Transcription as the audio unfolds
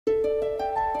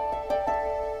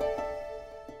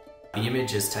The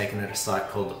image is taken at a site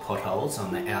called the Potholes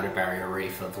on the outer barrier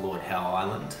reef of Lord Howe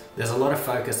Island. There's a lot of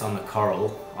focus on the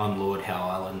coral on Lord Howe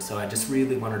Island, so I just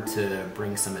really wanted to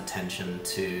bring some attention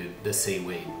to the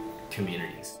seaweed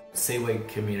communities. Seaweed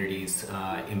communities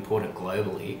are important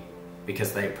globally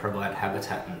because they provide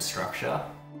habitat and structure.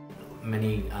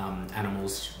 Many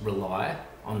animals rely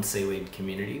on seaweed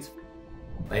communities.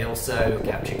 They also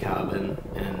capture carbon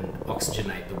and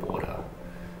oxygenate the water.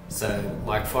 So,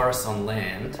 like forests on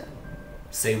land,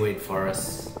 seaweed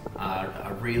forests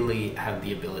really have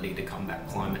the ability to combat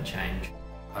climate change.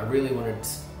 I really wanted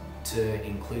to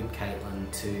include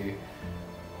Caitlin to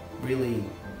really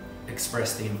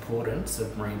express the importance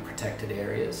of marine protected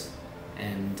areas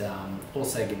and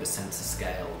also give a sense of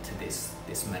scale to this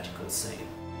magical scene.